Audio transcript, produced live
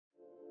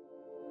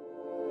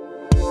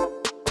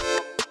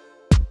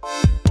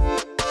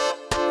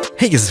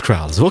Hey guys, it's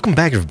Keralis. Welcome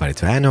back everybody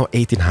to Anno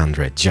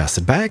 1800. Just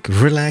sit back,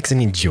 relax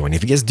and enjoy. And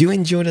if you guys do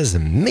enjoy this,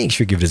 make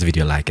sure you give this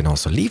video a like and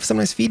also leave some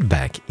nice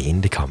feedback in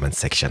the comment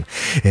section.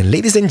 And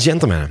ladies and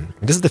gentlemen,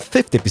 this is the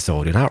 5th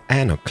episode in our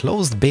Anno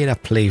closed beta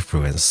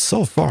playthrough, and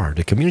so far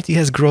the community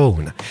has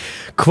grown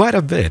quite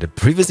a bit. The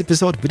previous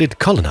episode we did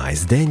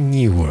colonize the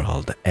new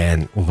world,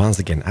 and once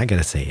again I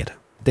gotta say it,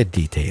 the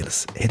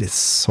details, it is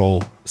so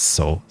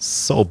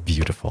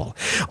beautiful.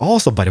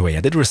 Also, by the way,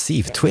 I did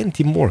receive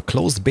 20 more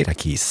closed beta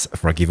keys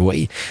for a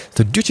giveaway,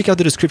 so do check out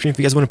the description if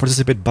you guys want to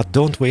participate, but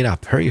don't wait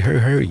up,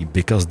 hurry,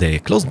 because the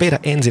closed beta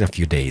ends in a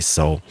few days,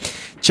 so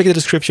check the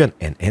description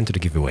and enter the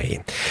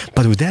giveaway.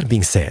 But with that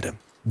being said,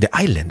 the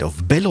island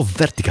of Belo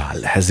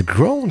Vertical has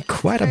grown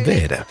quite a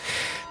bit.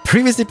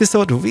 Previous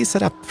episode we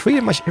set up pretty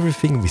much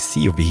everything we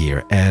see over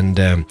here, and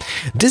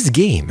this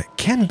game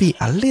can be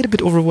a little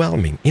bit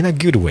overwhelming in a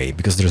good way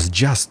because there's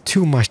just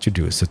too much to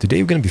do. So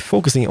today we're going to be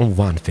focusing on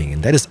one thing,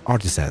 and that is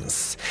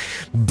artisans.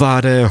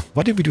 But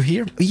what did we do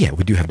here? Yeah,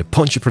 we do have the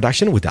poncho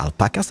production with the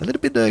alpacas, a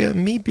little bit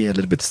maybe a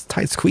little bit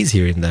tight squeeze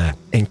here in the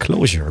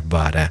enclosure,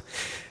 but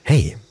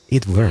hey,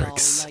 it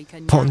works.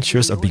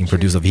 Ponchos are being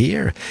produced over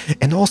here,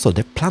 and also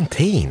the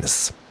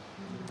plantains.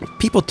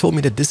 People told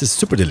me that this is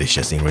super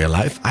delicious in real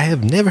life. I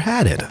have never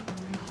had it.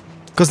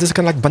 Because this is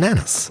kind of like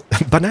bananas.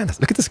 Bananas.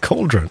 Look at this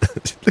cauldron.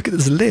 Look at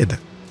this lid.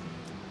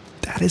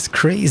 That is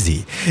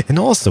crazy. And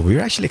also,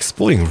 we're actually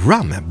exporting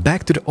rum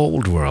back to the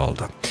old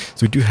world.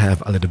 So we do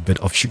have a little bit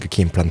of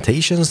sugarcane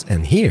plantations,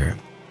 and here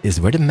is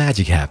where the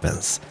magic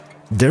happens.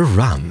 The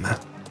rum.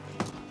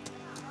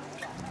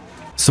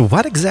 So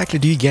what exactly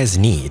do you guys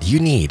need? You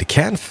need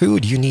canned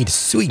food, you need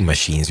sewing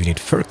machines, you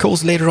need fur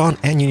coats later on,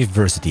 and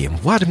university. And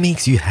what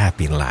makes you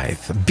happy in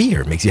life?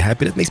 Beer makes you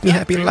happy, that makes me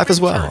happy in life as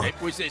well.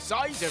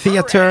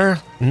 Theater,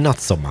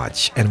 not so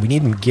much. And we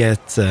need to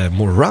get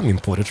more rum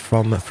imported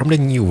from the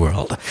new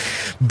world.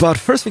 But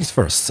first things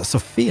first, so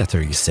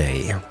theater you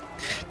say.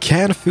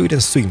 Canned food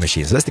and sewing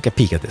machines. Let's take a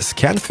peek at this.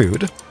 Canned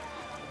food,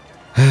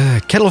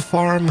 kettle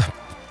farm,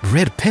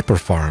 red pepper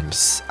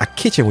farms, a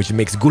kitchen which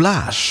makes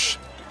goulash.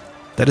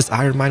 That is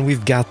iron mine,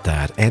 we've got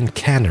that, and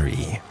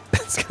cannery.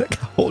 That's like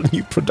a whole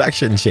new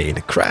production chain,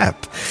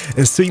 crap.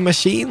 And sewing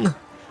machine,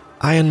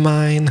 iron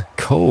mine,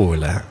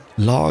 coal,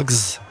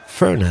 logs,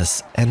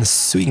 furnace, and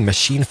sewing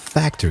machine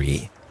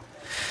factory.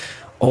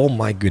 Oh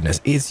my goodness,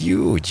 it's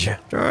huge.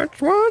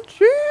 That's what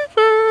she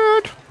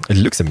said. It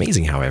looks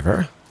amazing,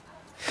 however.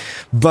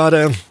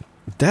 But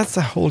that's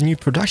a whole new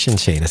production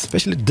chain,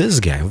 especially this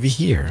guy over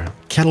here.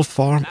 Cattle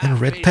farm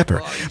and red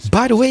pepper.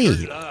 By the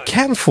way,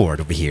 Camford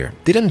over here,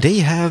 didn't they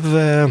have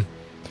the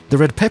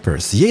red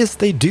peppers? Yes,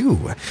 they do.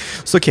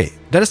 So okay,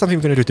 that is something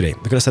we're gonna do today.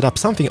 We're gonna set up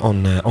something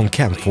on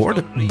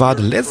Camford, but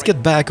let's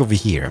get back over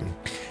here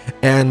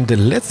and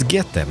let's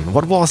get them.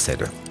 What was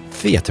it?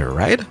 Theater,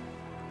 right?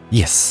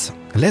 Yes,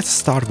 let's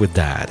start with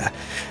that.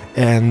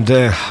 And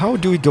how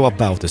do we go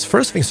about this?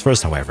 First things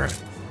first, however,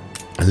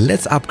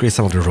 let's upgrade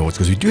some of the roads,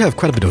 because we do have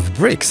quite a bit of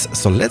bricks,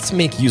 so let's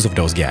make use of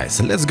those guys.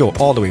 So let's go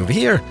all the way over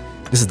here.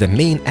 This is the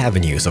main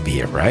avenues over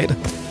here, right?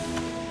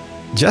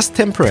 Just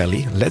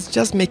temporarily, let's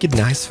just make it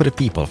nice for the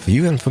people, for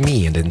you and for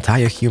me and the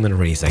entire human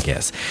race, I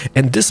guess.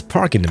 And this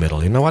park in the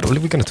middle, you know what?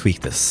 We're gonna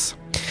tweak this.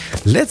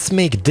 Let's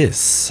make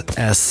this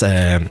as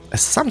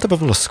some type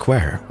of little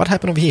square. What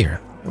happened over here?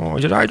 Oh,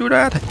 did I do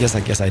that? Yes, I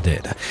guess I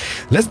did.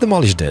 Let's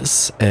demolish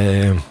this.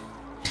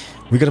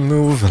 We're gonna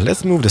move,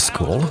 let's move the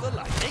school.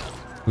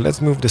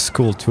 Let's move the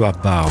school to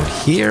about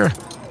here.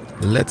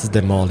 Let's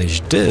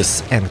demolish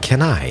this. And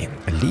can I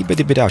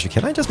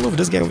just move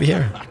this guy over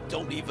here?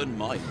 Don't even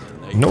mind.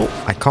 No,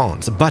 I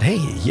can't. But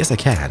hey, yes I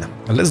can.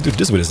 Let's do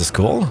this with the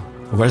school.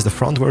 Where's the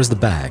front? Where's the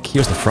back?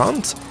 Here's the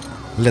front.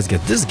 Let's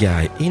get this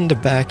guy in the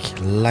back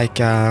like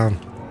a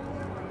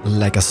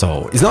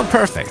so. It's not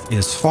perfect. It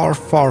is far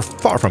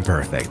from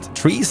perfect.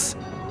 Trees?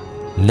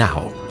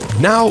 Now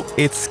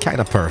it's kind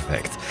of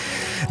perfect.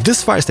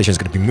 This fire station is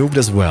going to be moved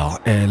as well,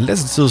 and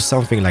let's do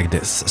something like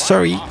this.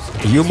 Sorry,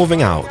 you're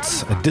moving out.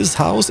 This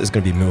house is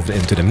going to be moved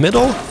into the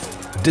middle.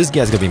 This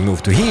guy is going to be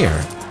moved to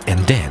here, and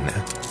then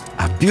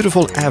a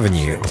beautiful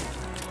avenue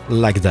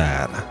like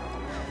that.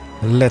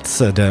 Let's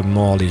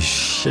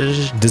demolish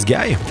this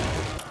guy.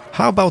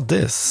 How about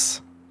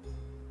this?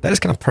 That is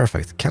kind of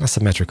perfect, kind of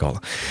symmetrical.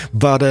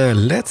 But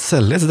let's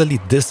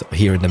delete this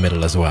here in the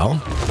middle as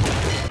well,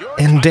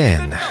 and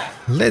then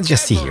let's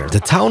just see here. The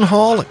town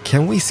hall,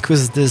 can we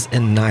squeeze this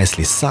in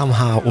nicely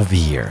somehow over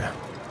here?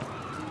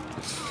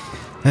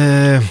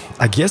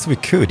 I guess we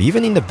could,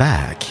 even in the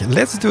back.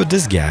 Let's do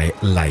this guy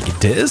like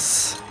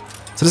this.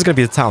 So this is gonna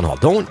be the town hall.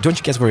 Don't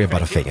you guys worry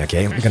about a thing,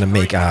 okay? We're gonna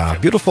make a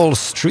beautiful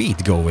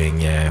street going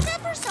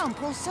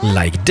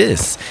like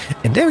this.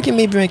 And then we can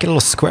maybe make a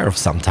little square of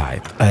some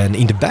type. And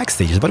in the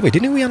backstages, by the way,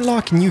 didn't we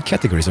unlock new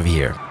categories over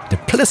here? The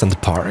Pleasant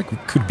Park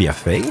could be a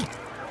thing.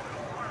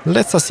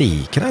 Let's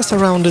see, can I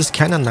surround this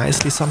kind of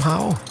nicely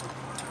somehow?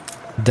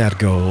 That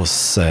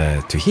goes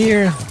to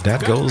here,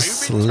 that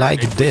goes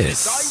like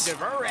this.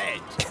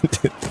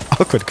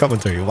 Awkward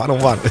commentary,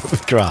 one-on-one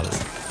with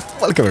Keralis.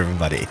 Welcome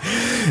everybody.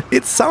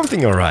 It's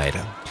something alright.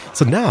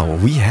 So now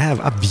we have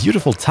a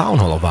beautiful town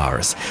hall of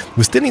ours.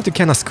 We still need to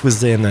kind of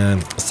squeeze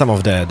in some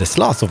of the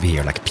slots over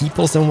here, like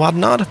peoples and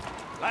whatnot.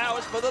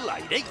 Flowers for the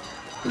lady.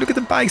 Look at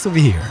the bikes over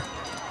here.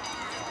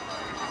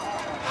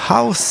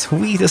 How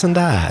sweet isn't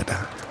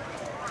that?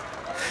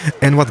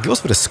 And what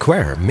goes with a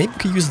square? Maybe we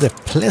could use the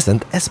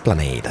pleasant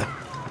esplanade.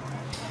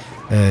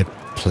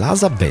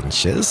 Plaza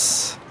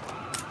benches.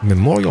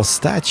 Memorial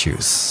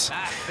statues.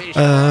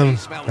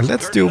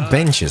 Let's do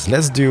benches.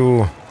 Let's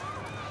do...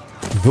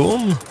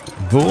 Boom.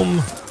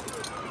 Boom.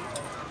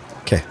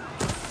 Okay.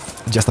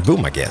 Just a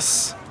boom, I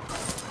guess.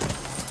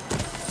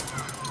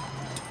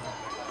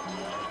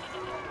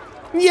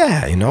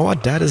 Yeah, you know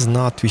what? That is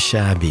not too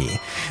shabby.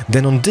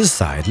 Then on this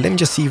side, let me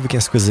just see if we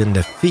can squeeze in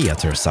the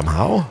theater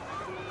somehow.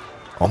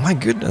 Oh my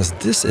goodness,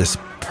 this is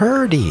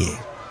pretty.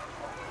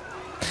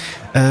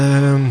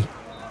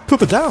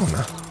 Poop it down.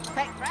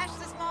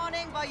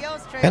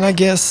 And I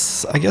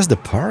guess the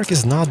park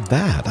is not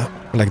bad.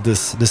 Like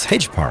this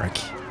hedge park.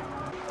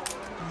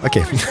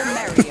 Okay.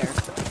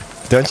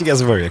 Don't you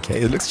guys worry,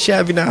 okay? It looks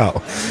shabby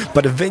now.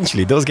 But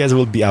eventually those guys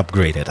will be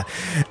upgraded.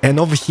 And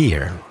over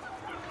here,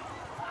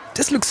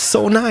 this looks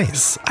so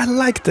nice. I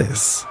like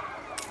this.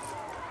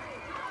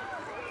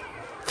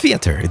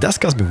 Theater. It does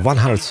cost me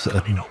 100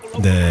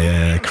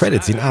 the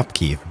credits in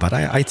upkeep, but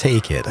I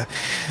take it.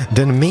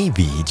 Then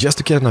maybe, just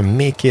to kind of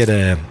make it...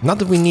 not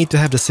that we need to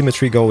have the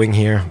symmetry going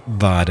here,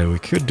 but we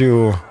could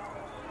do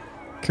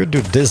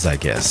this, I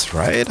guess,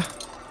 right?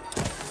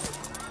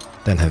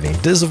 Then having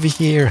this over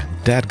here,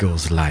 that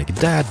goes like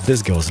that,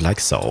 this goes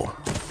like so.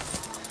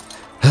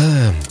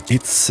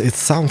 It's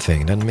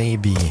something, then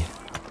maybe...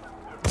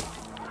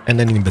 And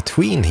then in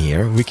between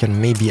here, we can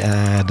maybe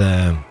add...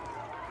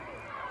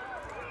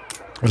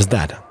 what is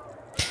that?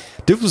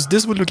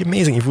 This would look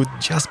amazing if it would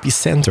just be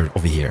centered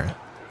over here.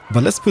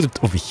 But let's put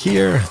it over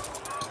here.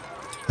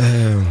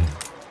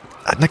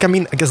 Like, I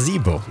mean, a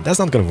gazebo. That's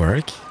not gonna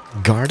work.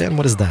 Garden,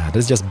 what is that?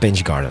 It's just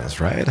bench gardens,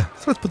 right?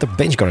 So let's put a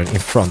bench garden in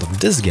front of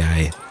this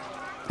guy.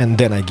 And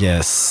then I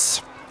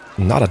guess...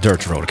 Not a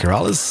dirt road,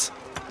 Keralis.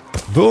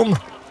 Boom.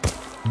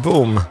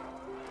 Boom.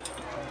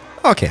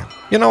 Okay.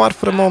 You know what,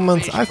 for the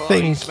moment, I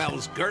think...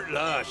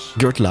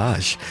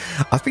 Gert-lush.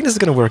 I think this is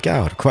gonna work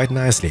out quite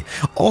nicely.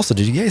 Also,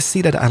 did you guys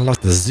see that I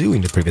unlocked the zoo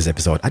in the previous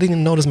episode? I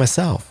didn't notice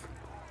myself.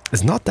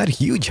 It's not that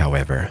huge,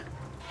 however.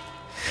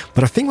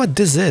 But I think what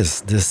this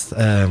is, this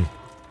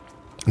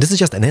is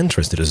just an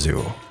entrance to the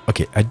zoo.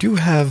 Okay, I do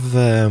have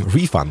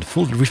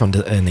full refund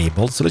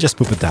enabled, so let's just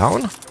put it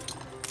down.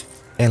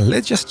 And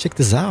let's just check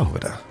this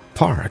out.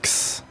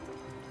 Parks.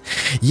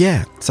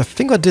 Yeah, so I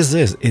think what this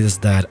is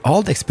that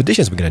all the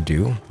expeditions we're gonna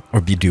do, or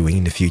be doing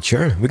in the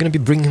future, we're gonna be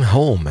bringing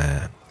home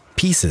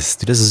pieces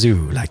to the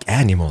zoo, like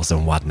animals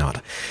and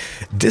whatnot.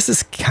 This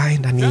is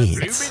kinda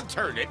neat.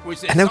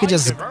 And then we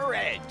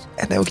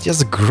can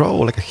just grow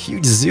like a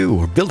huge zoo,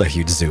 or build a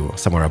huge zoo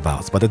somewhere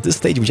about. But at this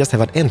stage we just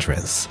have an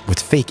entrance with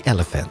fake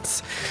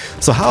elephants.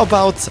 So how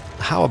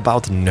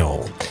about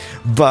no?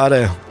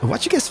 But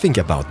what you guys think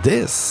about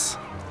this?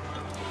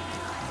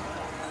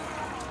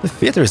 The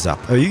theater is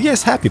up. Are you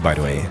guys happy, by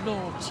the way?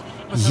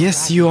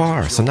 Yes, you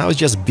are. So now it's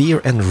just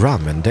beer and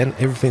rum, and then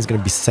everything's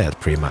gonna be set,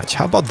 pretty much.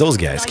 How about those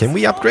guys? Can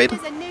we upgrade?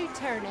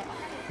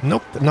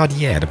 Nope, not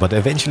yet, but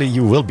eventually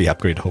you will be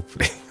upgraded,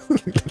 hopefully.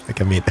 Like,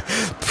 I mean,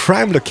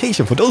 prime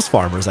location for those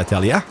farmers, I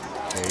tell ya.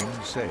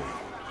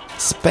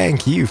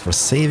 Spank you for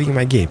saving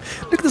my game.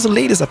 Look at those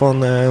ladies up on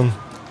the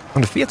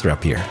theater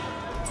up here.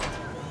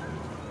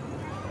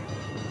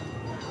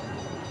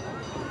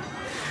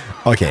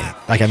 Okay,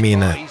 like, I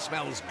mean...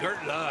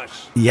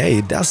 yeah,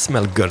 it does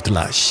smell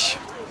Gert-lush.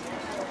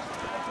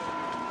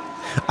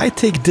 I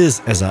take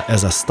this as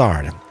a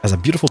start, as a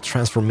beautiful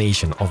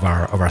transformation of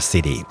our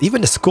city.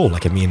 Even the school,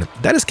 like, I mean,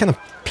 that is kind of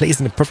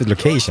placed in the perfect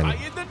location.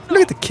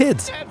 Look at the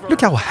kids.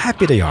 Look how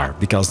happy they are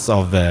because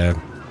of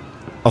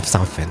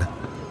something.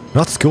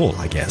 Not school,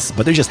 I guess,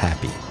 but they're just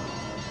happy.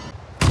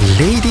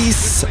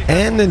 Ladies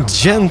and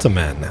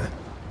gentlemen,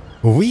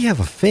 we have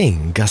a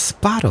thing.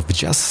 Gasparov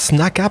just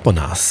snuck up on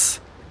us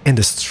and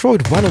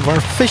destroyed one of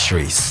our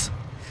fisheries.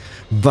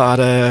 But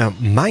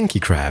Monkey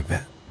Crab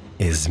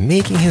is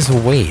making his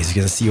way, as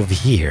you can see over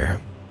here.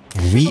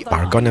 We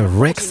are gonna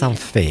wreck some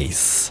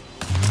face.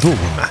 Boom.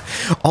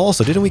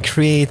 Also, didn't we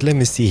create, let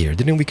me see here,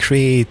 didn't we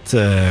create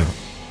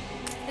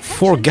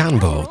 4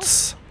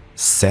 gunboats?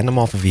 Send them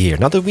off over here.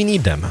 Not that we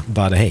need them,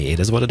 but hey, it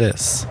is what it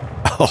is.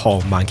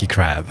 Oh, Monkey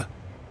Crab.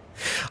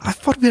 I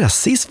thought we had a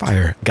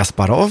ceasefire,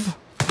 Gasparov.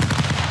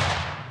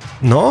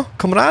 No,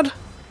 comrade?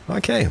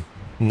 Okay.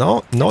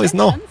 No, no is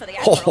no.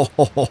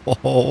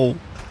 Oh.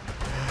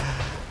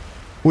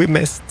 We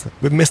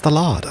missed a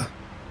lot.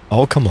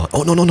 Oh, come on.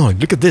 Oh, no.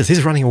 Look at this.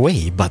 He's running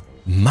away, but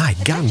my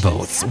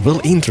gunboats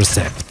will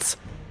intercept.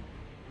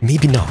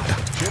 Maybe not.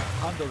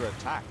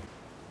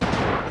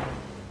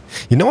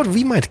 You know what?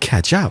 We might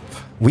catch up.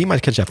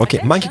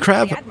 Okay, Monkey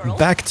Crab,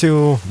 back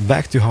to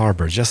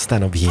harbor. Just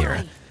stand up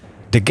here.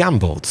 The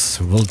gunboats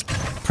will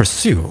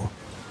pursue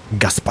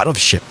Gasparov's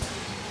ship.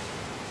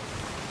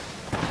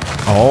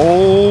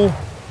 Oh,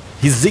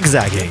 he's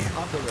zigzagging.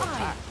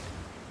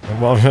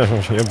 Well,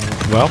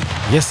 well,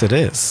 yes it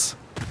is.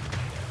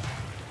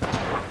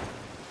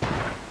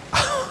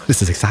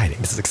 This is exciting,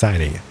 this is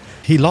exciting.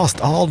 He lost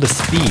all the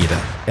speed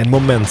and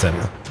momentum.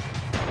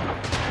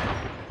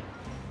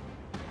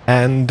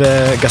 And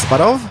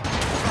Gasparov?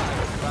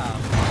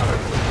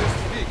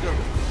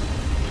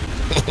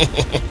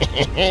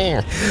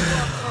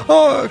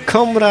 Oh,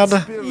 comrade.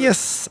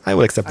 Yes, I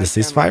will accept the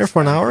ceasefire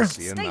for an hour.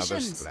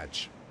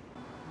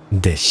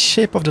 The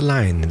ship of the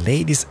line,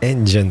 ladies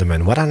and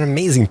gentlemen. What an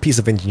amazing piece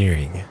of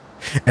engineering.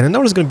 And I know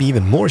there's going to be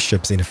even more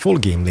ships in the full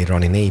game later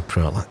on in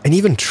April. And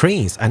even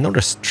trains. I know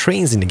there's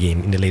trains in the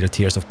game in the later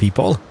tiers of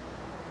people.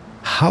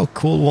 How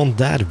cool won't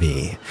that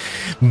be?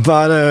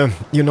 But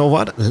you know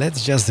what?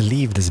 Let's just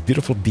leave this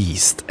beautiful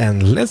beast.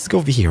 And let's go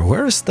over here.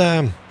 Where's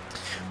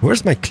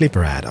my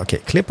clipper at? Okay,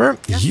 clipper,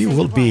 you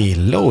will be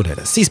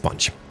loaded. Sea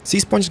sponge. Sea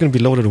sponge is going to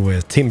be loaded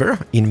with timber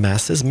in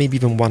masses. Maybe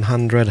even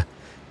 100,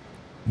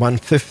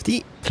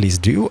 150. Please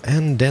do.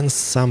 And then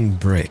some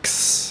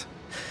bricks.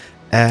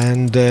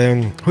 And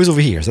who's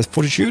over here? Is that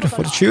Fortitude?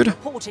 Fortitude?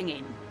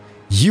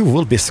 You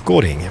will be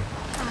escorting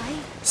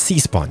Sea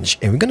Sponge.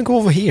 And we're going to go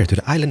over here to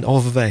the island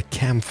of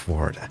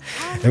Camford.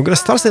 And we're going to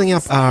start setting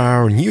up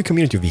our new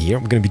community over here.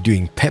 We're going to be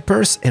doing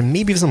peppers and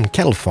maybe some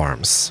cattle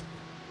farms.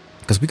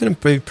 Because we're going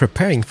to be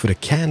preparing for the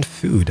canned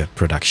food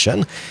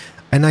production.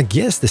 And I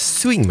guess the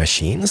sewing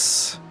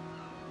machines.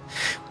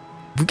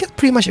 We get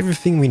pretty much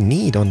everything we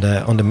need on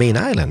the main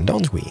island,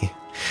 don't we?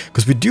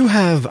 Because we do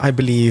have, I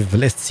believe,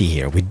 let's see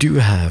here, we do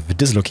have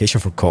this location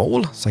for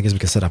coal, so I guess we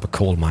can set up a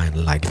coal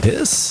mine like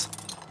this.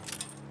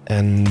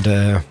 And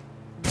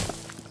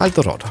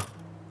Altorod.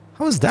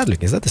 How is that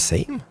looking? Is that the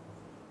same?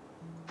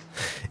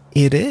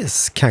 It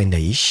is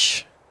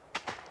kinda-ish.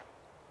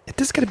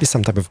 It is gonna be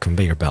some type of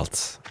conveyor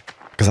belt.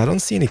 Because I don't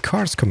see any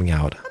cars coming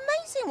out.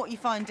 Amazing what you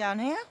find down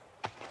here.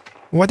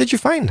 What did you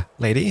find,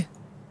 lady?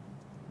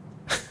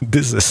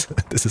 This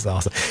is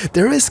awesome.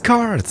 There is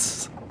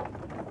cards!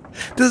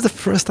 This is the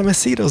first time I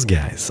see those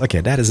guys. Okay,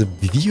 that is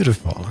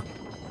beautiful.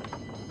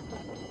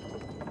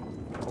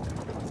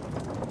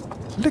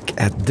 Look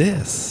at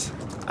this.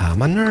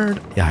 I'm a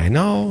nerd. Yeah, I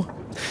know.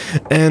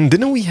 And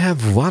then we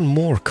have one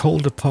more coal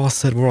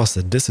deposit. Where was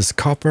it? This is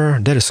copper.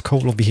 There is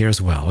coal over here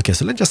as well. Okay,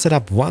 so let's just set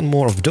up one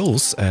more of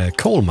those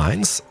coal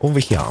mines over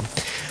here.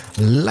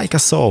 Like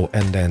so.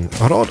 And then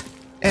road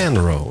and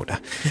road.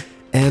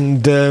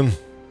 And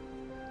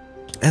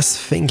as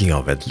thinking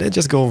of it, let's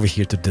just go over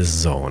here to this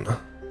zone.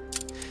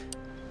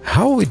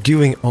 How are we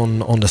doing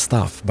on the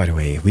stuff, by the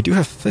way? We do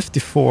have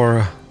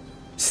 54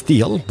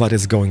 steel, but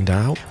it's going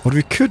down. What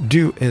we could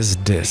do is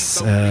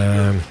this.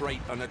 By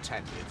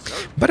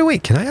the way,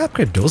 can I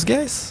upgrade those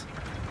guys?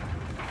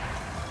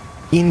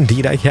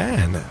 Indeed I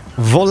can.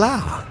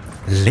 Voila!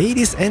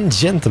 Ladies and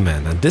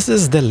gentlemen, this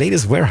is the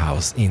latest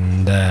warehouse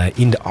in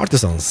the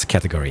artisans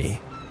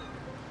category.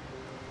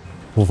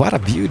 What a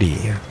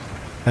beauty.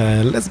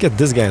 Let's get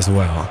this guy as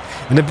well.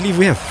 And I believe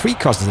we have 3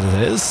 cards in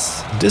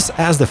this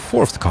as the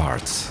 4th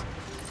card.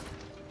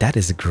 That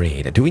is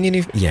great. Do we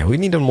need... Yeah, we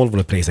need them all over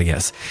the place, I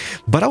guess.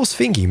 But I was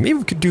thinking, maybe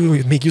we could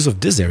make use of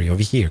this area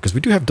over here. Because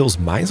we do have those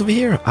mines over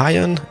here.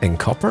 Iron and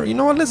copper. You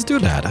know what? Let's do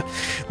that.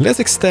 Let's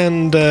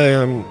extend...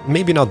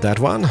 maybe not that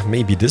one.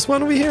 Maybe this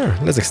one over here.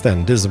 Let's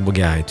extend this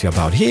guy to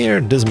about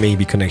here. This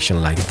maybe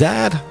connection like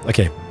that.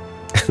 Okay.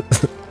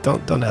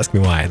 Don't ask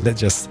me why.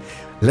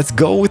 Let's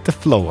go with the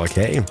flow,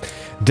 okay?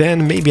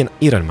 Then maybe an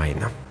iron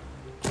mine.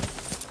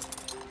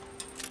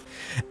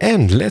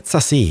 And let's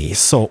see.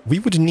 So we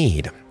would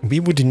need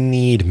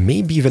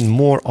maybe even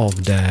more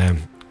of the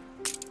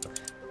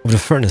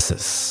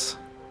furnaces.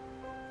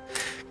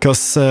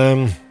 Because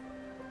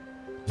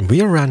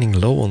we are running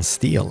low on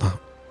steel.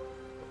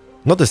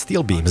 Not the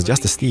steel beams,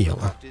 just the steel.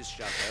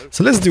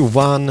 So let's do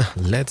 1,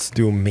 let's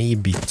do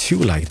maybe 2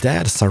 like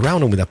that,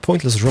 surround them with a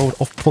pointless road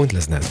of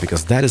pointlessness,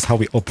 because that is how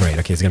we operate.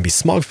 Okay, it's gonna be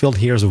smog filled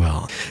here as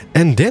well.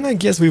 And then I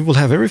guess we will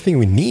have everything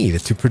we need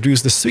to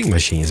produce the sewing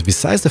machines,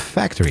 besides the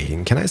factory.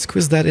 And can I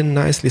squeeze that in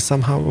nicely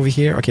somehow over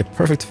here? Okay,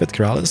 perfect fit,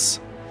 Keralis.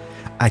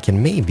 I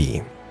can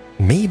maybe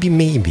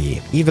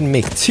even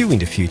make 2 in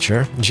the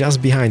future,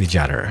 just behind each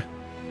other.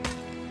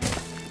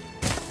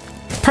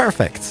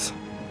 Perfect!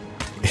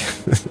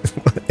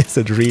 Is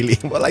it really?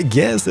 Well, I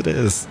guess it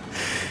is.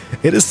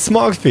 It is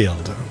smog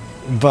filled.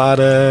 But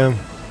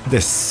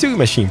the sewing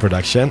machine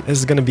production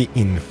is gonna be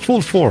in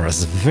full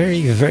force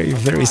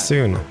very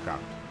soon.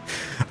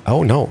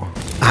 Oh no.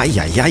 Ay,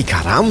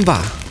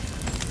 caramba!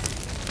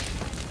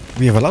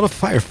 We have a lot of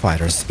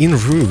firefighters en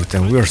route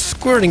and we're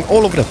squirting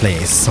all over the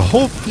place. So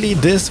hopefully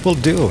this will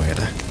do it.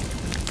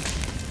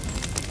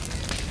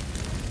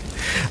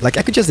 Like,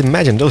 I could just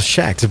imagine those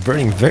shacks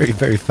burning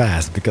very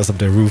fast because of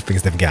the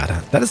roofings they've got.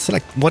 That is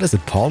like, what is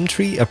it, palm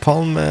tree? A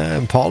palm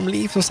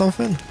leaf or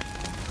something?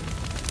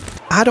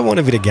 I don't want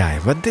to be the guy,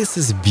 but this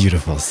is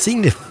beautiful.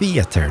 Seeing the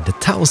theater, the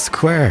town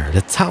square, the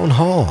town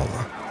hall.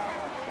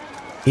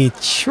 It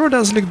sure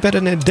does look better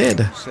than it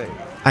did.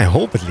 I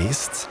hope at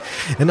least.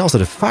 And also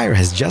the fire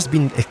has just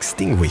been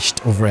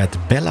extinguished over at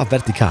Bella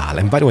Vertical.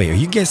 And by the way, are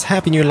you guys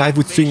happy in your life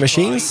with sewing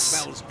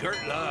machines?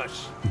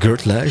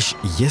 Gertlash,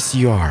 yes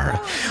you are.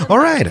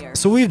 Alright,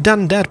 so we've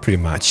done that pretty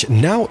much.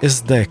 Now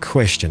is the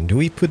question, do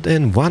we put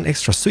in one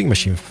extra sewing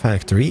machine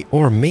factory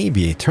or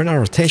maybe turn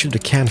our attention to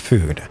canned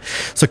food?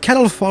 So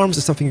cattle farms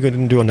is something you're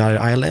going to do on our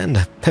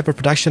island, pepper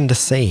production the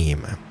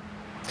same.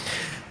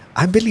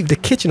 I believe the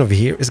kitchen over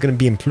here is going to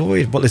be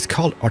employed, well it's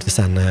called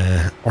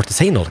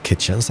artisanal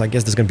kitchen, so I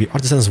guess there's going to be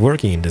artisans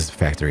working in this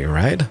factory,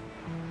 right?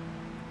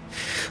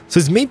 So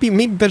it's maybe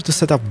better to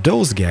set up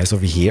those guys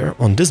over here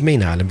on this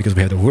main island because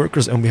we have the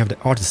workers and we have the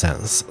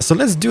artisans. So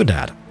let's do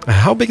that.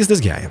 How big is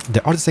this guy?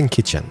 The artisan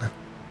kitchen.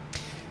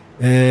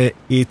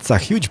 It's a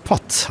huge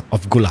pot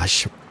of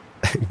goulash.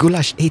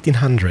 Goulash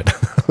 1800.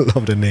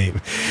 Love the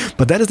name.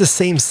 But that is the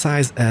same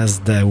size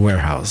as the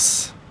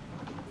warehouse.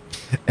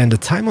 And the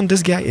time on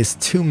this guy is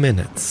 2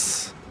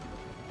 minutes.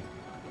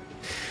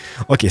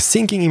 Okay,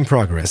 sinking in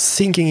progress,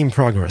 sinking in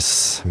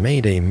progress.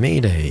 Mayday,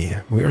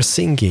 mayday. We are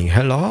sinking.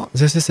 Hello?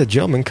 This is a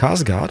German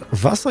Coast Guard.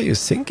 What are you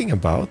thinking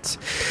about?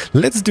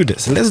 Let's do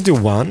this. Let's do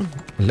 1.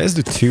 Let's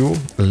do 2.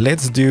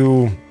 Let's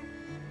do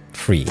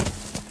 3.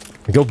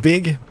 Go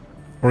big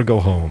or go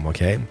home,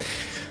 okay?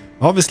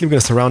 Obviously, we're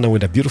going to surround them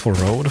with a beautiful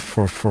road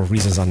for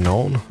reasons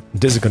unknown.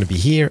 This is going to be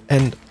here.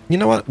 And you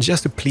know what?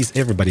 Just to please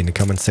everybody in the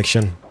comment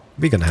section,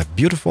 we're going to have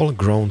beautiful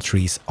grown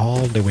trees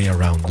all the way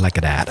around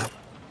like that.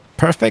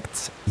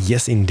 Perfect?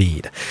 Yes,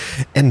 indeed.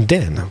 And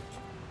then,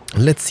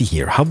 let's see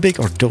here. How big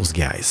are those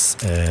guys?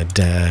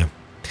 The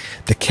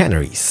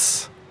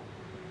canneries.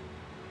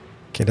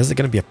 Okay, this is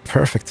going to be a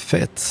perfect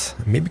fit.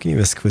 Maybe we can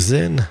even squeeze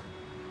in.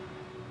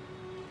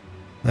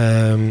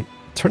 Turn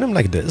them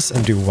like this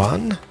and do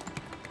 1.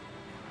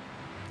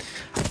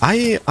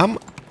 I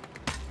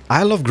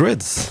love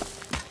grids.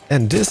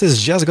 And this is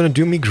just going to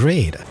do me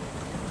great.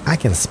 I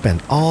can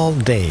spend all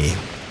day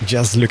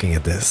just looking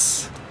at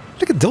this.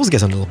 Look at those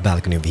guys on the little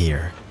balcony over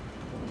here.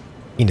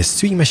 In the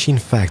sewing machine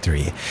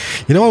factory.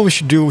 You know what we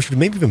should do? We should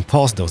maybe even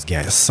pause those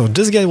guys. So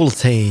this guy will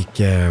take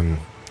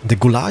the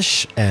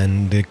goulash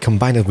and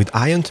combine it with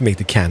iron to make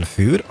the canned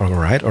food.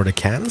 Alright, or the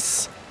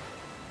cans.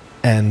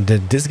 And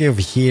this guy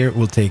over here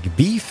will take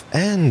beef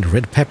and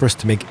red peppers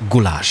to make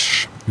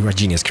goulash. You are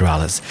genius,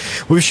 Keralis.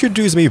 What we should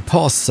do is maybe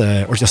pause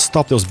or just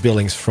stop those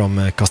buildings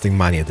from costing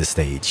money at this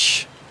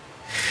stage.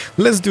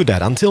 Let's do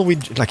that until we,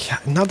 like,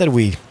 not that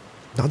we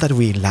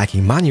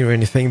lacking money or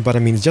anything, but I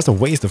mean, it's just a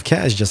waste of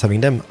cash just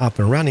having them up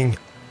and running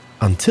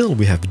until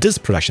we have this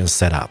production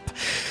set up.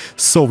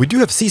 So we do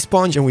have Sea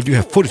Sponge and we do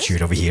have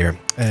Fortitude over here.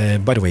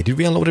 By the way, did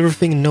we unload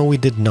everything? No, we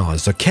did not.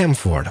 So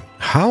Camford,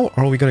 how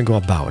are we going to go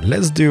about?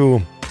 Let's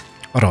do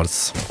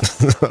rods.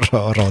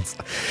 Rods.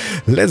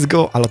 Let's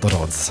go a lot of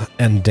rods.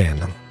 And then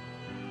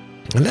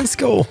let's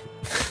go.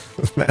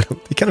 Man,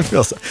 it kind of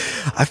feels,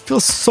 I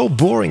feel so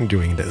boring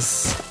doing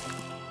this.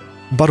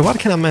 But what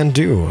can a man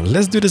do?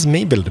 Let's do this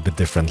maybe a little bit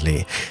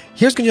differently.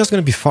 Here's just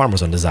going to be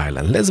farmers on this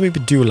island. Let's maybe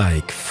do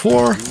like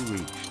 4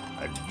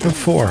 and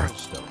 4.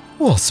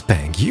 Well,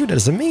 spank you. That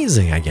is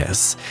amazing, I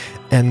guess.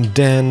 And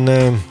then,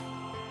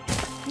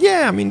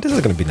 yeah, I mean, this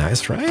is going to be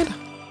nice, right?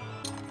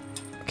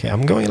 Okay,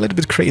 I'm going a little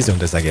bit crazy on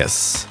this, I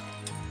guess.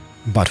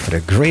 But for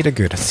the greater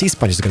good, Sea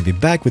Sponge is going to be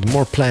back with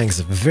more planks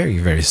very,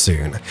 very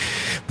soon.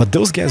 But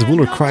those guys will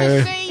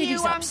require... It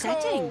is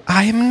upsetting.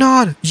 I am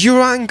not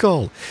your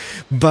uncle!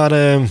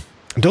 But,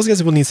 those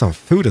guys will need some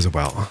food as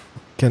well.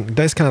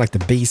 That's kind of like the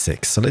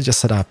basics. So let's just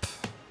set up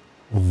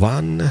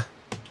 1.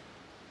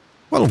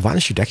 Well, 1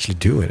 should actually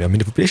do it. I mean,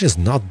 the population is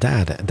not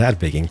that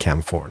big in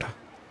Camford.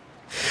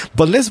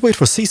 But let's wait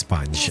for Sea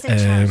Sponge.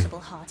 There's a charitable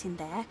heart in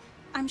there.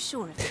 I'm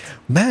sure of it.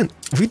 Man,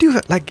 we do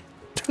have, like,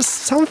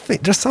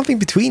 there's something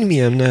between me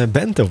and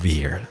Bent over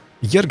here.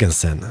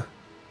 Jørgensen.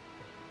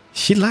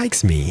 She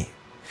likes me.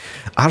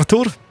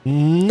 Arthur,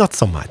 not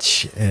so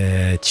much.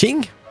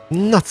 Ching,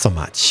 not so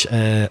much.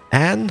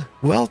 Anne,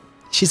 well,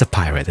 she's a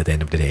pirate at the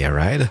end of the day,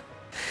 alright?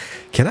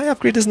 Can I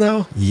upgrade this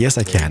now? Yes,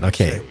 I can.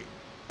 Okay.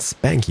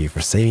 Spank you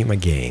for saving my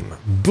game.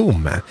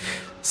 Boom.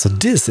 So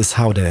this is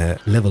how the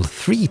level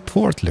 3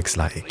 port looks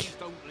like.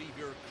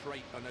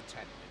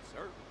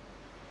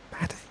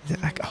 Man,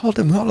 like all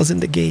the models in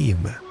the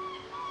game.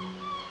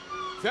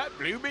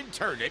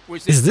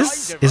 Is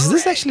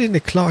this actually in the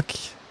clock?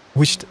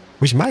 Which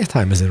my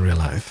time is in real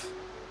life?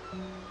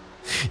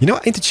 You know,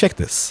 I need to check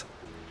this.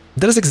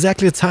 That is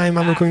exactly the time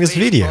I'm recording this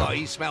video.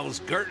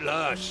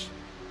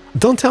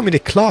 Don't tell me the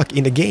clock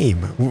in the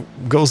game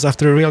goes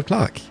after a real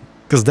clock,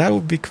 because that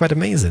would be quite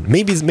amazing.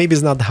 Maybe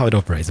it's not how it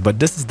operates, but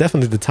this is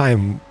definitely the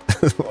time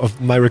of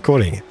my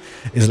recording.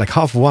 It's like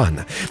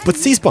 1:30. But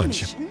Sea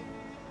Sponge,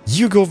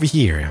 you go over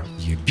here,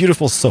 you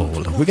beautiful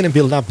soul. We're gonna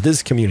build up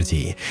this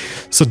community.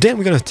 So then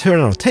we're gonna turn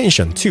our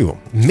attention to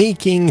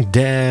making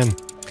the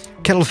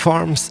cattle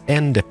farms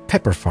and the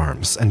pepper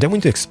farms, and then we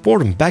need to export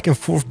them back and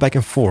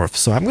forth.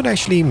 So I'm gonna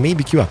actually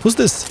maybe queue up. Who's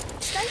this?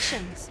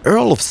 Stations.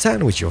 Earl of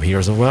Sandwich over here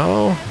as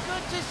well. Good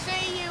to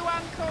see you,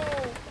 Uncle.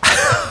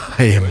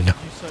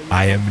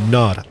 I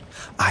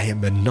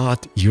am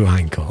not your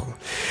uncle.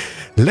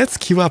 Let's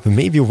queue up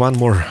maybe one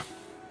more.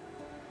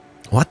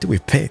 What do we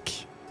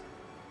pick?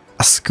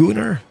 A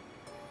schooner?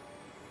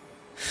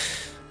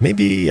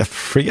 Maybe a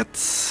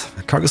frigate,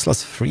 cargo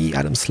slots, free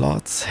item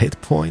slots, hit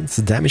points,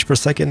 damage per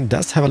second,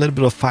 does have a little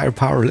bit of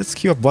firepower. Let's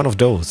queue up one of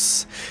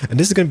those. And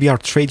this is going to be our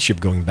trade ship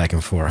going back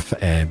and forth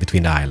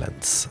between the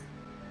islands.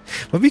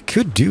 What we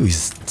could do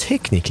is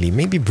technically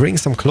maybe bring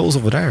some clothes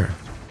over there.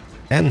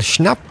 And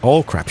Schnapp,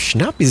 oh crap,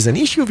 Schnapp is an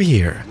issue over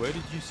here. Where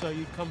did you say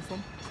you come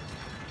from?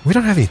 We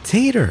don't have any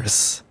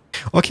taters.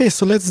 Okay,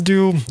 so let's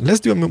do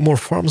more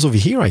farms over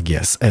here, I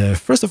guess.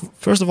 First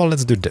of all,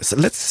 let's do this.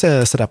 Let's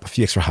set up a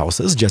few extra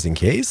houses just in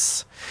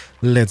case.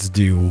 Let's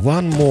do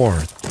one more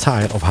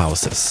tile of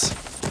houses,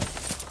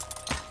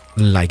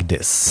 like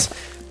this.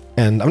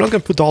 And I'm not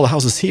gonna put all the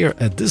houses here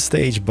at this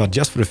stage, but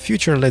just for the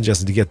future, let's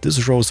just get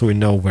this row so we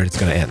know where it's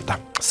gonna end.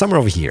 Somewhere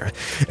over here.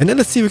 And then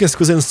let's see if we can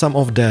squeeze in some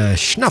of the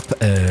Schnapp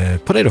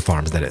potato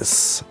farms. That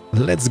is.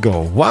 Let's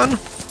go. One.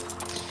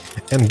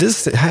 And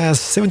this has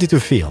 72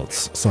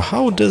 fields. So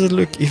how does it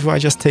look if I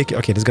just take...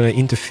 Okay, this is going to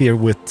interfere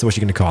with, what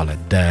you're going to call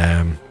it,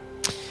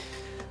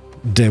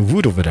 the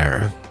wood over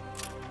there.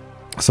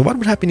 So what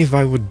would happen if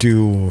I would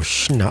do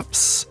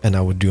schnapps and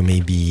I would do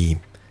maybe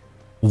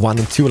 1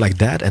 and 2 like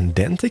that and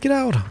then take it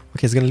out?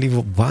 Okay, it's going to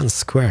leave 1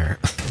 square.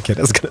 Okay,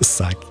 that's going to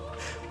suck.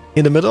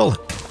 In the middle?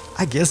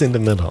 I guess in the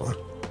middle.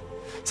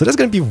 So that's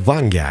going to be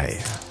 1 guy.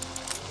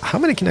 How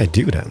many can I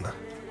do then?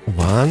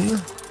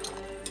 1...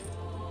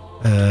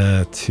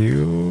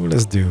 2,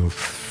 let's do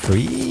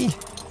 3.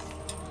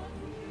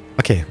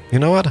 Okay, you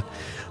know what?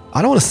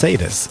 I don't want to say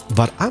this,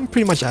 but I'm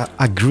pretty much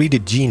a greedy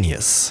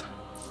genius.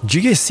 Do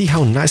you guys see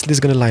how nicely this is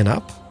going to line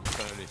up?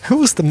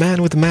 Who's the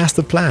man with the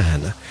master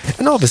plan?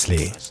 And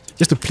obviously,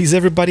 just to please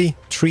everybody,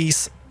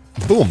 trees,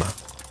 boom.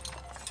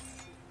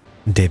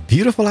 The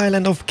beautiful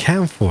island of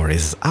Camphor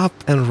is up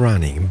and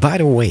running. By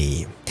the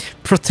way,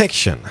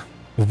 protection.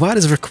 What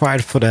is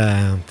required for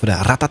the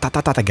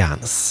ratatatata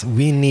guns?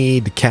 We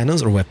need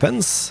cannons or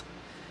weapons.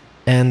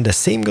 And the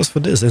same goes for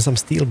this, and some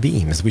steel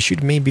beams. We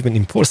should maybe even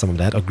import some of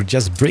that or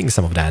just bring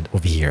some of that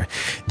over here.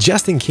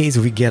 Just in case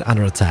we get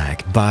under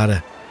attack.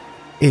 But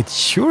it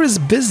sure is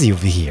busy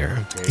over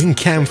here in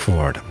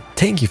Camphor.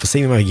 Thank you for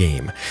saving my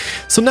game.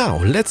 So now,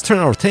 let's turn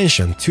our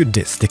attention to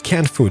this, the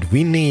canned food.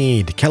 We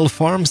need cattle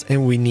farms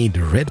and we need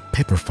red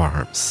pepper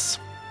farms.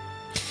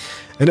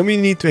 And then we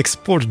need to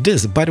export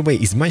this. By the way,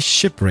 is my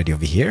ship ready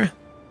over here?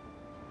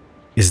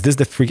 Is this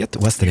the frigate?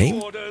 What's the name?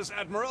 Orders,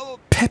 Admiral.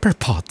 Pepper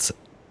pot.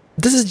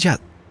 This is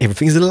just...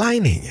 Everything's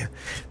aligning.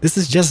 This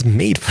is just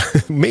made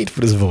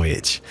for this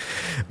voyage.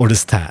 Or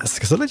this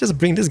task. So let's just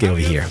bring this guy over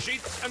here.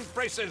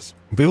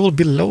 We will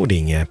be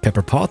loading a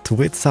pepper pot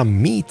with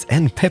some meat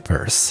and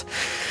peppers.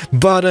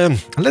 But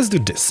let's do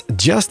this.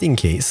 Just in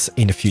case,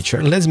 in the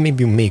future, let's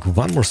maybe make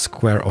 1 more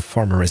square of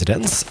farmer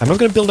residence. I'm not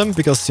going to build them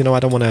because, you know,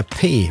 I don't want to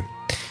pay...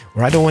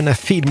 Or I don't want to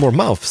feed more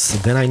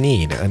mouths than I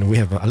need. And we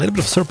have a little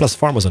bit of surplus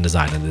farmers on this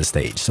island at this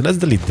stage. So let's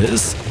delete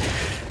this.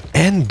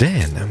 And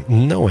then,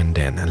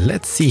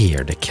 let's see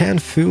here. The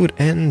canned food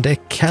and the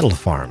cattle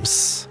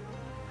farms.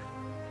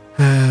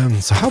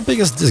 So how big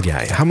is this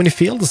guy? How many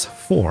fields?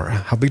 4.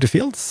 How big the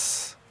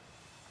fields?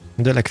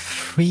 They're like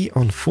 3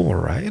 on 4,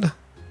 right?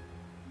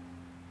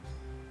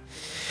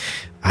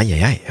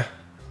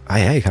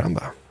 Ay,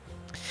 caramba.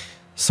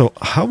 So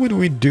how would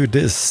we do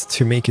this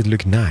to make it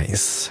look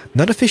nice?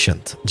 Not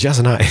efficient,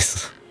 just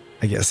nice,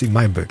 I guess, in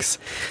my books.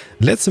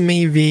 Let's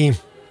maybe...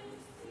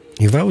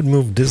 If I would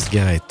move this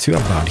guy to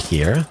about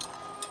here,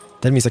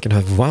 that means I can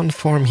have 1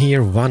 farm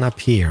here, 1 up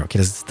here. Okay,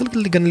 that's still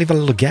gonna leave a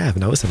little gap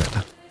now, isn't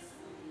it?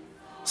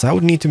 So I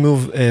would need to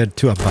move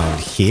to about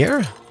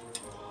here.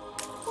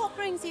 What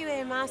brings you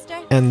here, Master?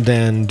 And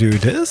then do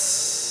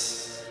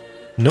this.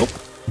 Nope.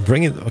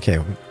 Bring it... Okay,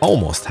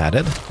 almost had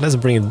it. Let's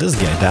bring this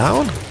guy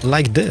down,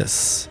 like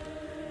this.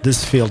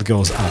 This field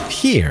goes up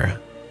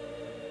here.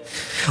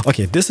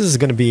 Okay, this is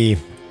gonna be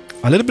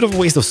a little bit of a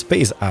waste of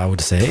space, I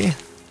would say.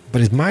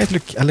 But it might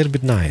look a little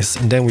bit nice.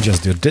 And then we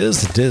just do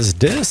this.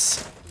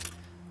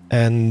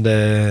 And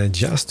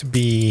just to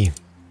be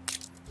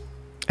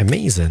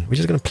amazing, we're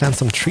just gonna plant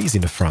some trees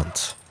in the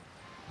front.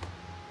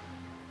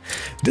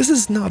 This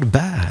is not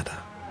bad.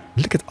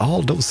 Look at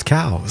all those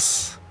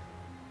cows.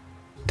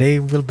 They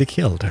will be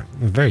killed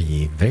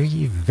very,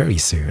 very, very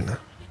soon.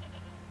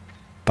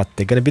 But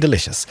they're gonna be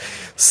delicious.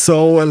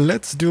 So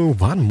let's do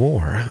 1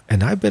 more.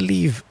 And I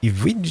believe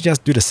if we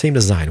just do the same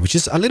design, which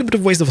is a little bit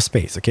of waste of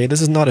space, okay?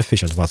 This is not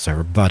efficient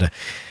whatsoever, but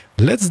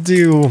let's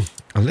do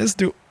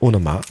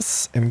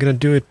Onomas. I'm gonna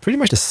do it pretty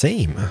much the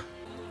same.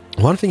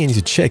 One thing I need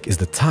to check is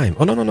the time.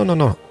 Oh,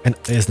 no. And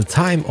is the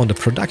time on the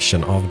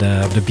production of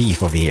the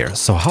beef over here.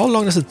 So how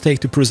long does it take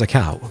to produce a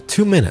cow?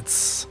 2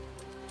 minutes.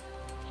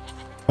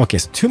 Okay,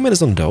 so 2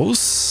 minutes on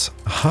those.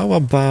 How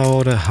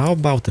about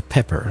the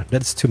pepper?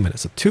 That's 2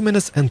 minutes. So 2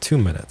 minutes and 2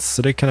 minutes.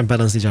 So they kind of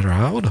balance each other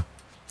out.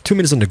 2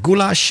 minutes on the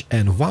goulash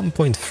and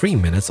 1.3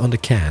 minutes on the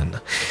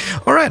can.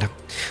 All right.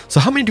 So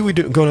how many do we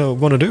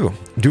want to do?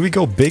 Do we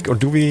go big or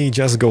do we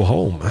just go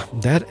home?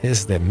 That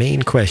is the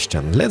main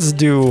question. Let's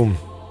do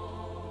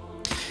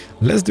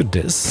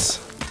this.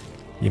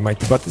 You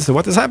might, but so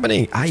what is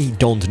happening? I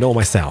don't know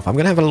myself. I'm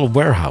gonna have a little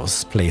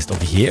warehouse placed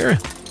over here.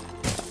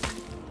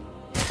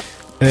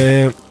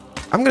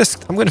 I'm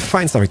gonna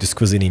find something to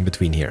squeeze in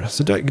between here.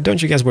 So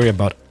don't you guys worry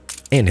about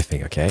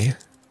anything, okay?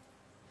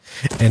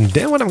 And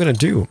then what I'm gonna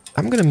do,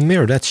 I'm gonna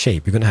mirror that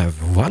shape. We're gonna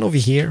have one over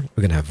here,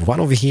 we're gonna have one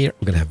over here,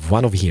 we're gonna have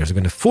one over here. So we're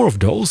gonna have 4 of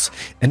those,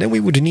 and then we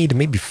would need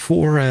maybe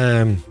 4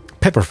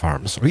 pepper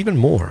farms, or even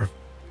more.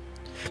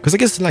 Because I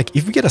guess, like,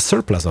 if we get a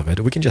surplus of it,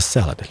 we can just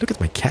sell it. Look at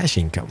my cash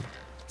income.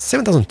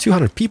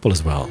 7,200 people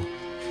as well.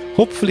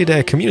 Hopefully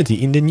the community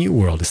in the new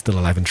world is still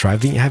alive and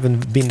thriving. I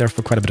haven't been there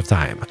for quite a bit of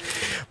time.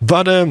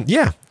 But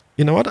yeah,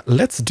 you know what?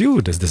 Let's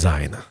do this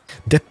design.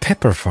 The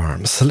pepper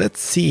farms.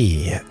 Let's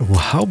see.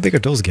 How big are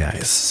those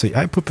guys? So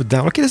I put it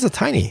down. Okay, there's a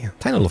tiny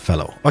little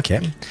fellow. Okay.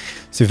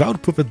 So if I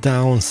would put it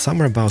down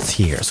somewhere about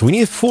here. So we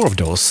need 4 of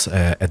those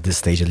at this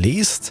stage at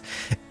least.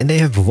 And they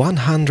have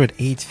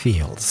 108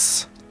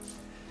 fields.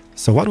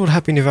 So what would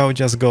happen if I would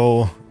just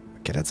go...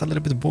 Okay, that's a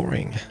little bit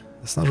boring.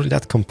 It's not really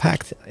that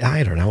compact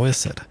either now,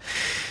 is it?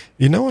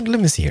 You know what? Let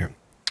me see here.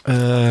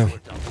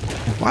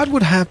 What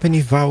would happen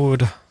if I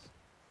would...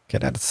 Okay,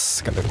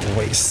 that's gonna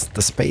waste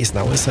the space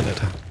now, isn't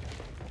it?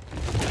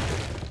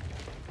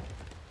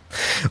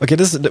 Okay,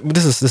 this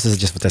is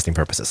just for testing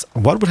purposes.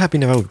 What would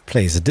happen if I would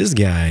place this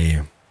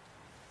guy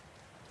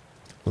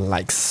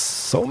like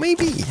so,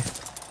 maybe,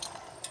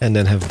 and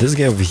then have this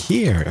guy over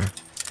here,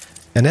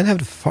 and then have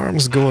the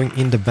farms going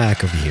in the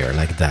back of here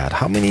like that?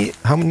 How many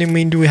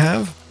main do we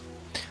have?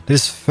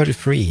 There's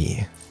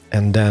 33,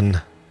 and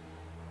then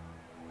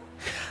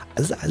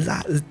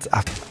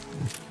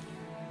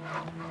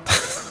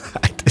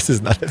this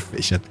is not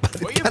efficient,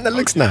 but it kind of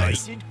looks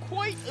nice.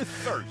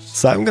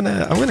 So I'm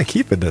gonna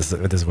keep it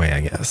this way,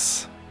 I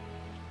guess.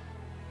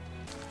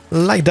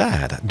 Like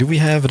that. Do we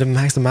have the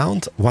max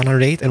amount?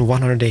 108 and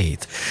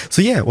 108.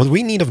 So yeah, what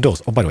we need of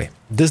those. Oh, by the way,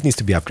 this needs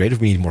to be upgraded.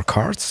 We need more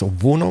cards. So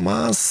uno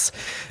más.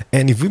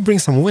 And if we bring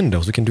some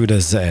windows, we can do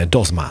this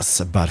dos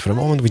más. But for the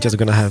moment, we're just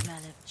gonna have...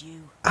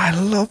 I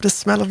love the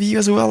smell of you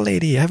as well,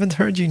 lady. I haven't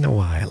heard you in a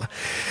while.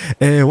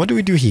 What do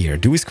we do here?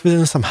 Do we squeeze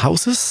in some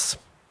houses?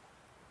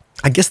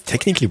 I guess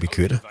technically we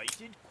could.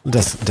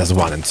 Just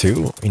 1 and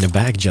 2. In the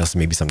back, just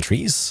maybe some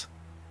trees.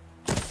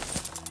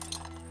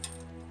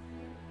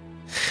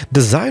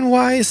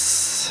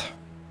 Design-wise,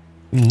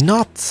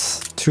 not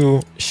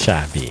too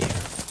shabby.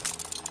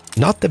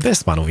 Not the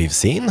best one we've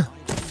seen,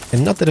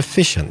 and not that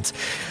efficient.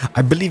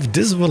 I believe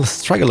this will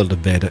struggle a little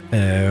bit,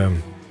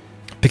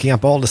 picking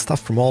up all the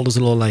stuff from all those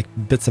little like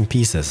bits and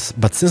pieces.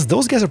 But since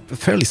those guys are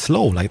fairly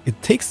slow, like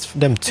it takes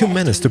them 2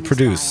 minutes to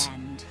produce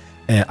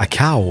a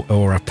cow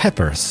or a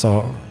pepper,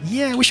 so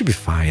yeah, we should be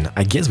fine.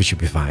 I guess we should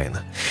be fine.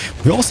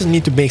 We also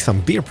need to make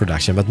some beer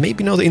production, but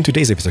maybe not in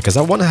today's episode, because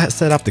I want to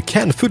set up the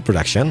canned food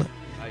production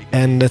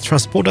and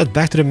transport that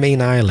back to the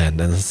main island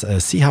and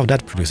see how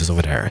that produces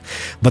over there.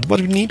 But what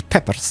we need,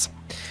 peppers.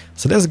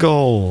 So let's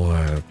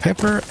go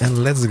pepper,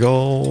 and let's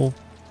go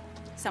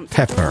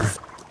pepper.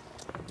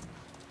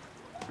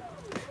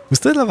 We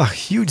still have a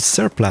huge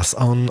surplus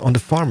on the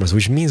farmers,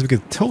 which means we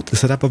could totally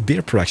set up a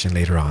beer production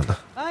later on.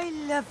 I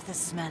love the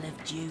smell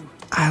of dew.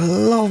 I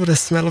love the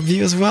smell of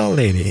you as well,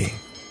 lady.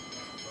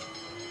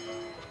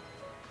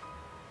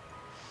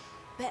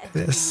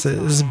 This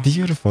is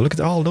beautiful. Look at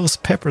all those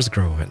peppers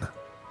growing.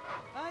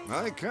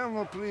 I can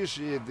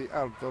appreciate the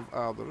art of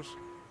others.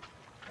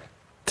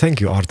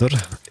 Thank you, Arthur.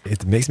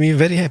 It makes me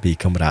very happy,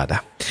 comrade.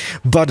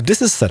 But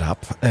this is set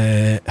up.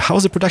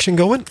 How's the production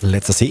going?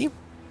 Let's see.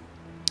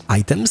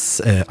 Items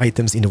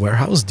in the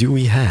warehouse. Do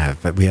we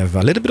have? We have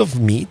a little bit of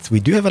meat. We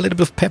do have a little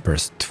bit of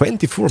peppers.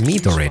 24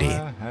 meat already.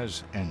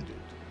 Has ended.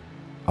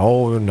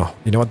 Oh no!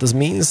 You know what this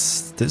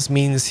means? This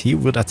means he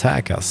would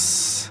attack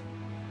us.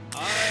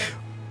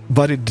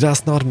 But it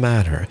does not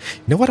matter.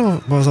 You know what I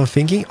was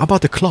thinking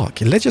about the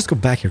clock? Let's just go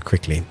back here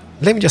quickly.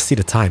 Let me just see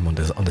the time on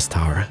this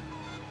tower.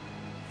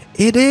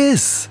 It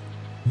is.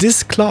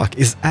 This clock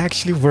is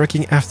actually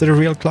working after the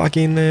real clock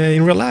in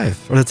real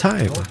life, or the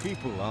time. Your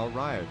people are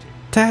rioting.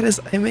 That is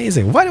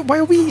amazing. Why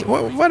are we?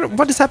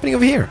 What is happening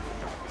over here?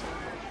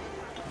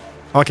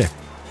 Okay.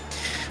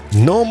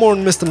 No more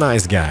Mr.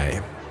 Nice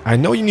Guy. I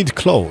know you need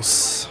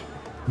clothes,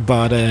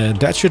 but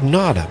that should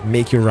not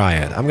make you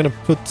riot. I'm gonna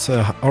put...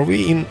 are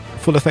we in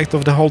full effect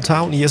of the whole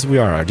town? Yes, we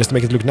are. Just to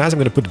make it look nice, I'm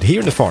gonna put it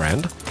here in the far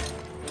end.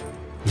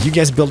 You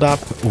guys build up.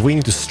 We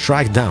need to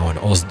strike down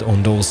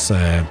on those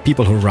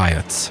people who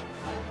riot.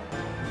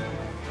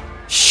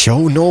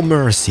 Show no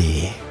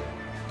mercy.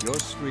 Your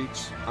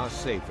streets are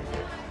safe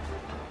again.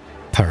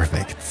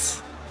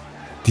 Perfect.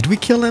 Did we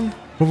kill him,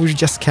 or did we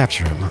just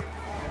capture him?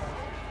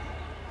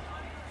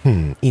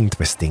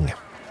 Interesting.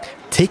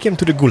 Take him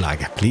to the gulag,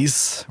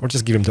 please. Or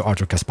just give him to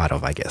Arthur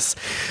Kasparov, I guess.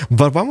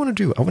 But what I want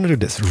to do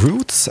this.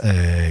 Routes,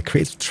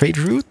 create trade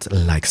route,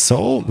 like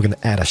so. We're going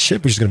to add a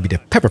ship, which is going to be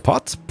the pepper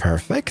pot.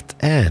 Perfect.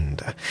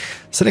 And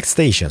select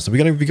station. So we're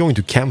going to be going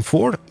to Camp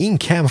 4. In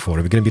Camp 4,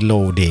 we're going to be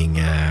loading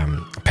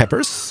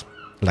peppers,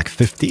 like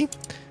 50.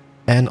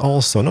 And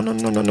also, no.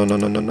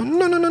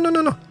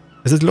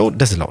 Is it load?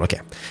 This is load, okay.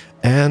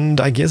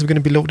 And I guess we're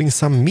going to be loading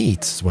some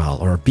meat as well,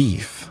 or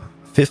beef.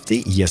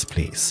 50? Yes,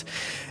 please.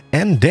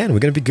 And then we're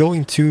going to be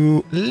going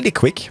to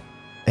Liquick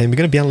and we're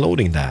gonna be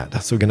unloading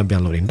that. So we're gonna be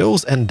unloading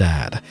those and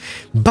that.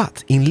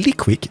 But in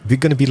Liquid, we're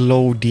gonna be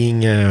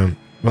loading,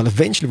 well,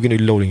 eventually we're gonna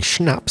be loading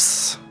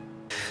schnapps.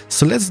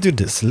 So let's do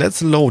this.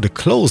 Let's load the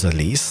clothes at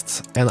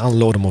least and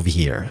unload them over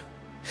here.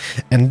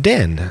 And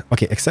then,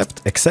 okay,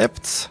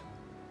 accept.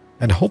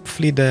 And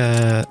hopefully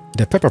the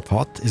pepper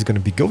pot is gonna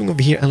be going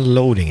over here and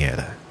loading it.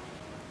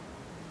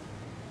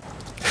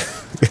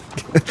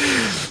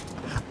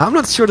 I'm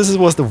not sure this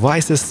was the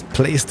wisest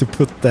place to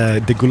put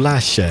the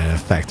goulash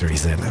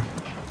factories in.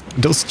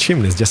 Those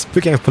chimneys just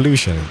picking up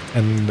pollution,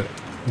 and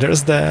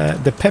there's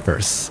the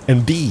peppers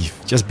and beef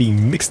just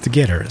being mixed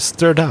together,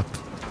 stirred up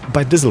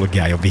by this little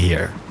guy over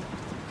here.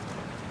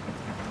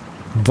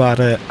 But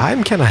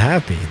I'm kind of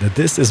happy that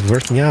this is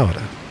working out,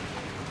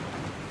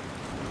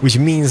 which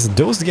means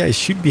those guys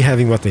should be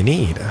having what they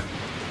need.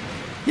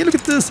 Yeah, look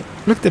at this!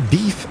 Look at the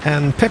beef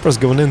and peppers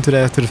going into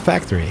the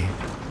factory.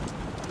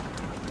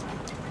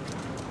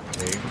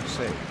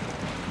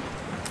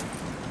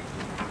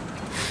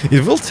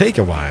 It will take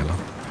a while,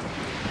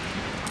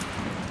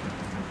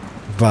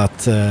 but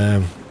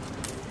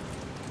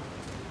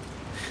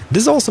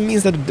this also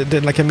means that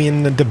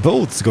the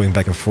boats going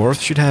back and forth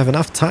should have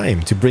enough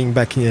time to bring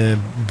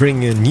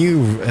a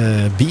new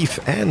beef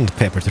and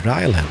pepper to the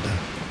island.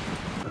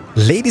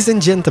 Ladies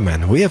and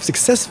gentlemen, we have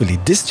successfully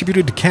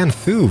distributed canned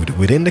food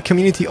within the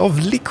community of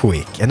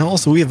Liquid, and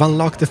also we have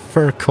unlocked the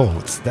fur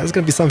coats. That's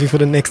gonna be something for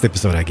the next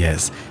episode, I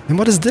guess. And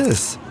what is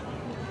this?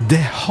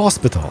 The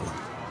hospital.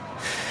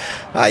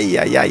 Ay.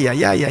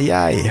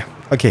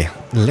 Okay,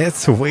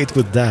 let's wait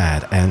with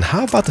that. And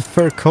how about the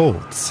fur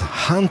coats?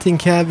 Hunting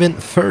cabin,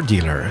 fur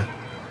dealer,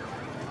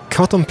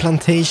 cotton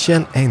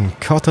plantation and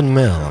cotton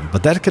mill.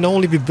 But that can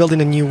only be built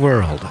in a new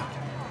world.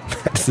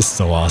 This is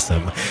so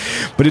awesome.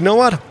 But you know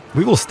what?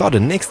 We will start the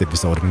next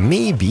episode,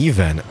 maybe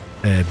even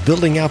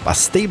building up a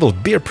stable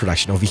beer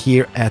production over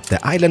here at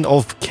the island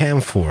of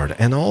Camford.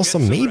 And also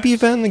maybe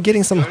even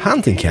getting some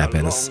hunting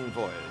cabins.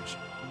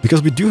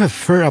 Because we do have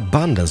fur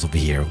abundance over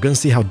here. We're gonna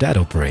see how that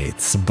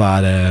operates.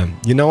 But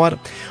you know what?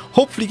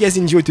 Hopefully you guys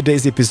enjoyed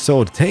today's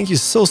episode. Thank you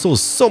so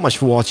much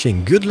for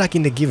watching. Good luck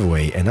in the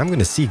giveaway. And I'm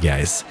gonna see you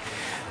guys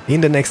in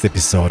the next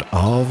episode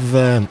of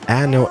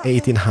Anno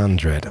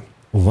 1800.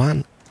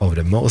 One of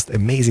the most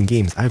amazing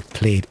games I've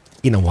played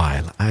in a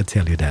while. I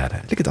tell you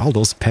that. Look at all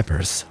those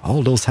peppers.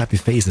 All those happy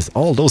faces.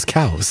 All those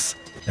cows.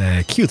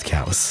 Cute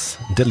cows.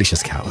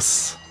 Delicious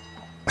cows.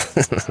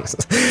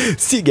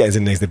 See you guys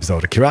in the next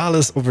episode.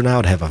 Keralis over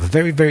now. Have a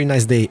very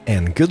nice day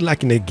and good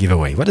luck in the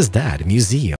giveaway. What is that? A museum.